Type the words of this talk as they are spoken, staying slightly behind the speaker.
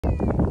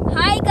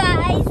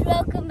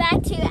welcome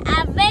back to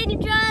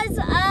Adventures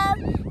of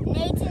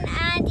Nathan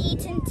and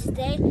Ethan.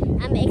 Today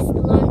I'm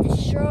exploring the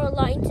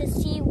shoreline to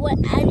see what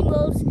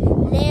animals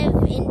live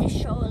in the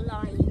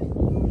shoreline.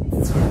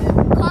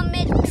 Come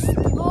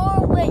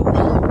explore with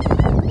me.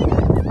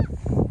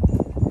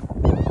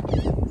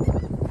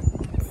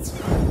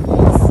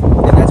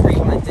 If that's where you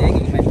want to dig,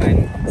 you might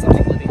find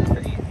something living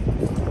underneath.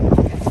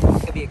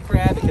 It could be a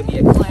crab, it could be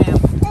a clam.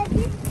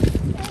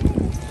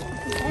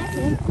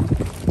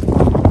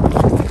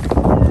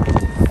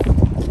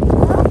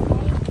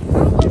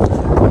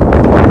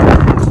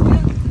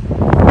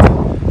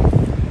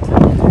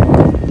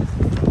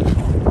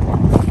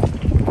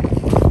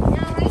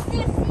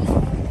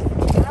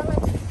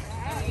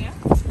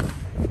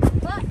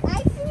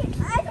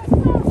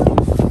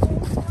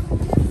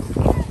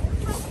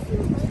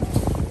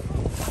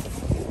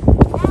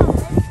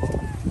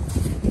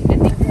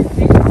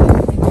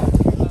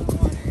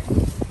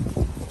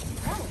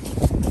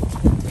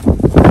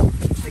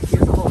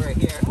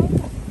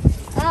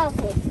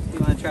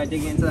 Try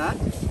digging into that?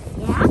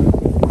 Yeah.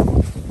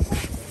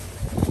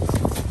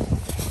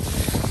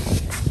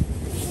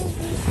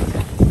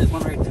 There's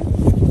one right there.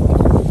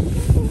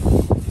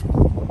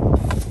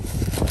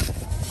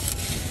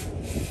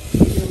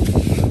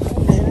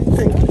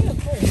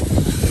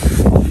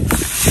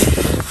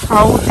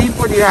 How deep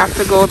would you have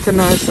to go to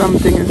know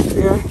something is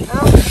there?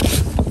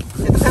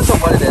 It depends on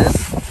what it is.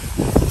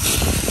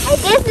 I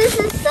guess this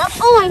is stuff.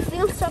 Oh, I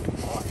feel something.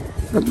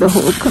 But the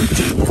whole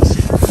continues.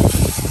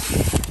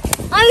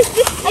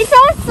 I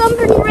saw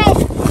something red.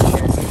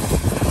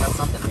 Got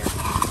something here.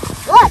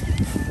 What?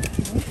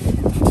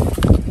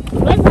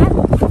 What's that?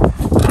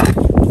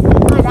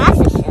 Oh, that's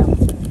a shell.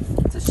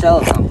 It's a shell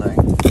of something.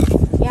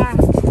 Yeah.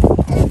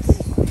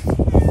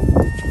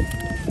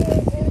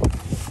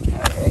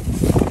 Alright.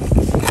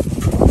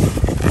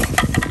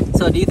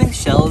 So do you think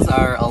shells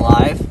are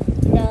alive?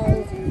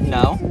 No.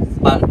 No?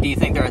 But do you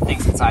think there are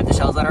things inside the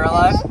shells that are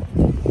alive?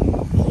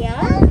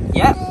 Yeah.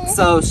 Yeah.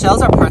 So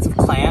shells are parts of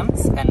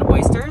clams and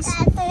oysters.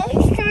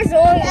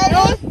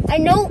 I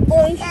know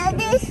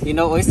oysters. You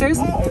know oysters?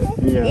 They're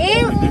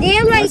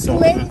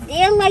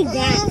like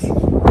that.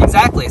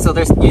 Exactly. So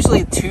there's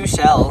usually two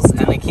shells,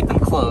 and they keep them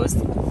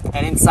closed.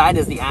 And inside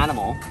is the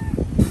animal.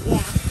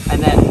 Yeah.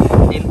 And then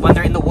when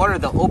they're in the water,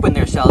 they'll open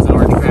their shells in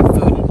order to grab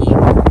food and eat.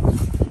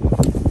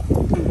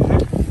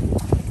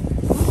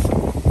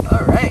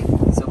 All right.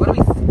 So what do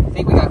we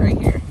think we got right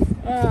here?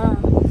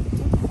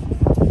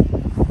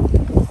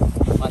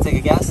 Want to take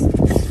a guess?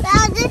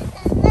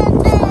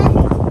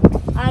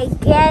 I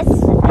guess a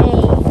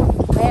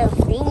little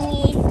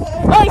thingy.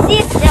 Oh, I see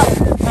it still.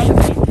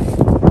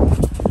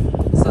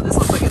 So this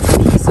looks like it's a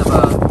piece of a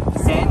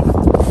sand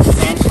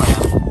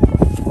clam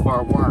or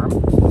a worm.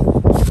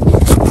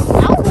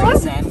 Not Like a worm.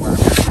 sandworm.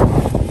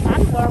 Not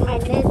worm. I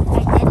didn't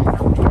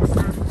know.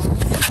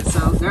 So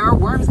there are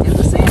worms in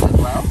the sand as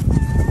well.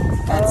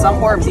 And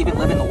some worms even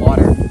live in the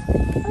water.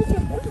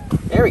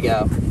 There we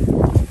go.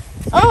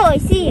 Oh, I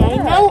see. I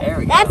know. There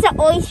we go. That's an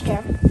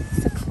oyster.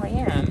 It's a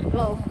clam.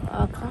 Oh,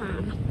 a clam.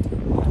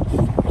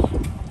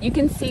 You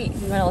can see.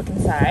 You want to look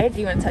inside? Do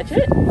you want to touch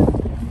it?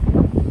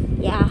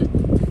 Yeah.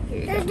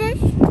 Here you go.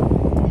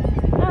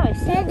 Oh, I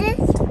see it.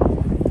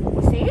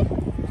 See it?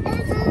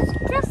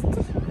 It's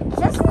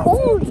just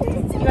cold. You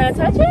want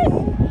to touch it?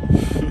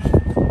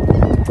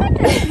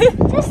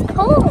 Just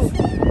cold.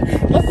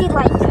 If you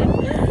like it.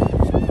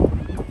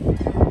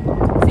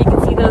 So you can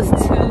see those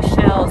two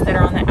shells that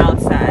are on the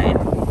outside.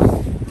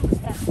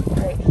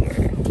 Right here.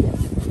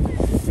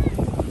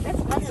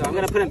 So I'm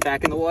going to put it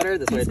back in the water.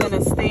 This way It's it going to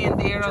doesn't stay in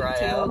there dry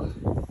out. until...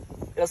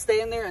 It'll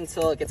stay in there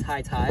until it gets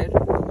high tide.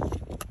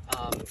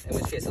 In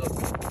which case it'll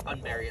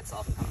unbury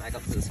itself and come back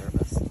up to the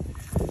surface.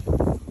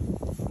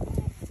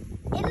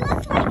 It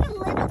looks like a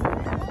little.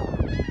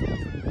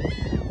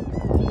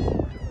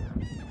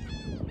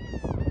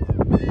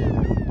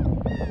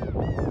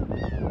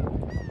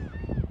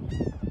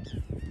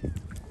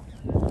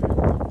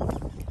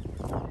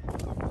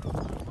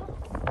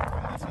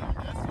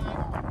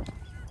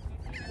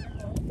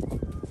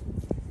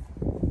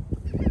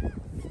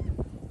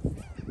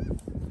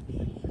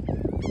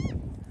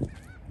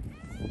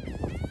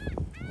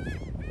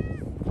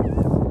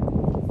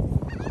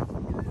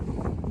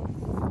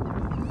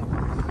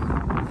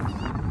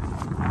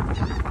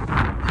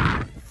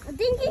 I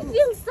think he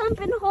feels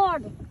something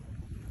hard.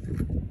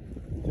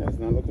 That's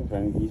not looking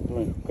fine. He's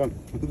playing. Come.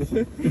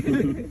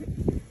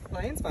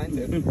 Playing's fine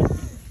too.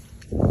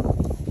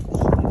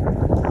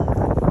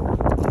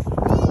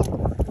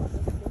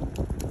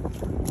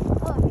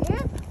 Oh,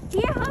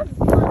 here has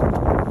one.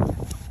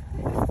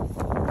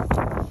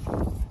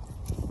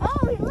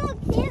 Oh, look,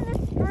 here's a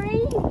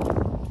stream.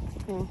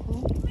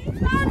 We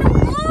found a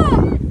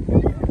worm.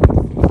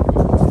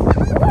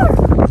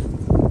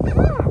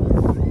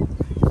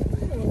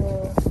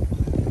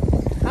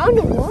 Found a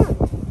worm.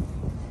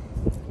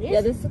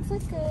 Yeah, this looks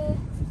like a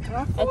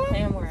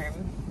clam worm.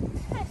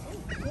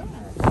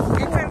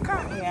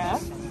 Yeah.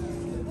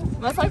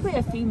 Most likely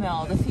a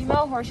female. The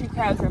female horseshoe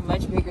crabs are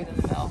much bigger than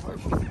the male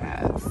horseshoe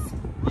crabs.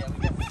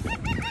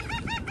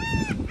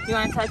 You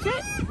want to touch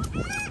it?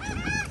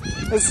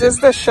 This is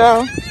the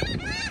shell.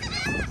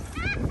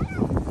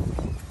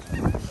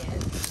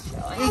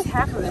 I think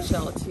half of the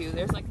shell too.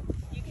 There's like,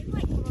 you can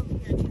like come over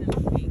here to the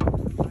wing.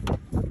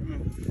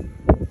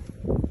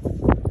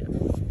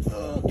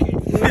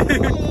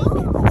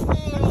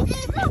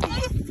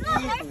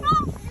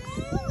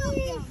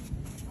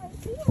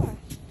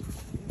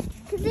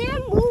 Because they're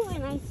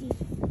moving, I see.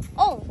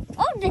 Oh,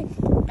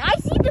 I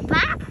see the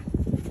back.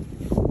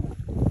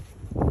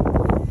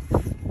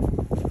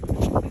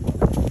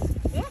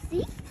 Yeah,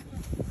 see?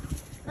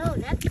 Oh,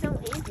 that's so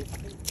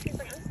interesting.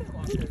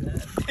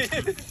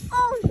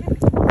 Oh,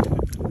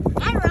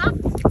 I rock.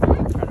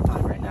 I'm trying to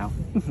find right now.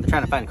 I'm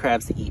trying to find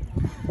crabs to eat.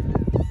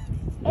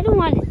 I don't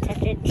want to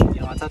touch it. You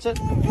don't want to touch it?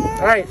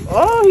 All right.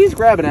 Oh, he's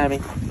grabbing at me.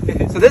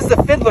 So this is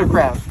a fiddler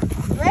crab.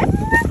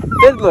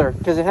 Fiddler,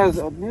 because it has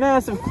a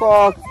massive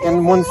claw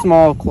and one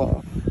small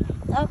claw.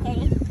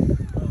 Okay.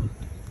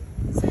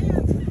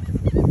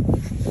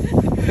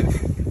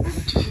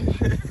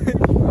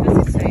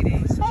 That's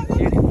exciting.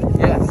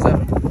 Yeah, so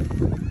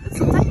it's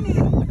tiny.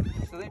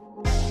 So they...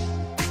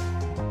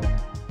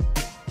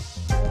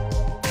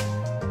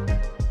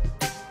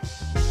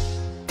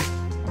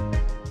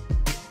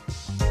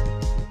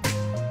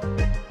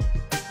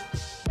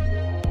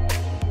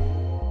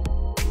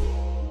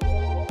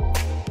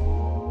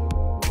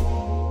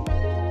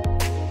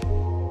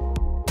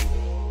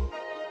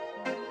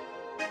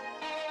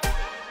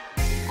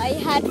 I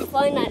had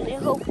fun and I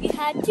hope you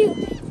had too.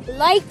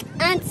 Like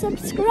and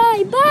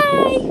subscribe.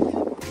 Bye!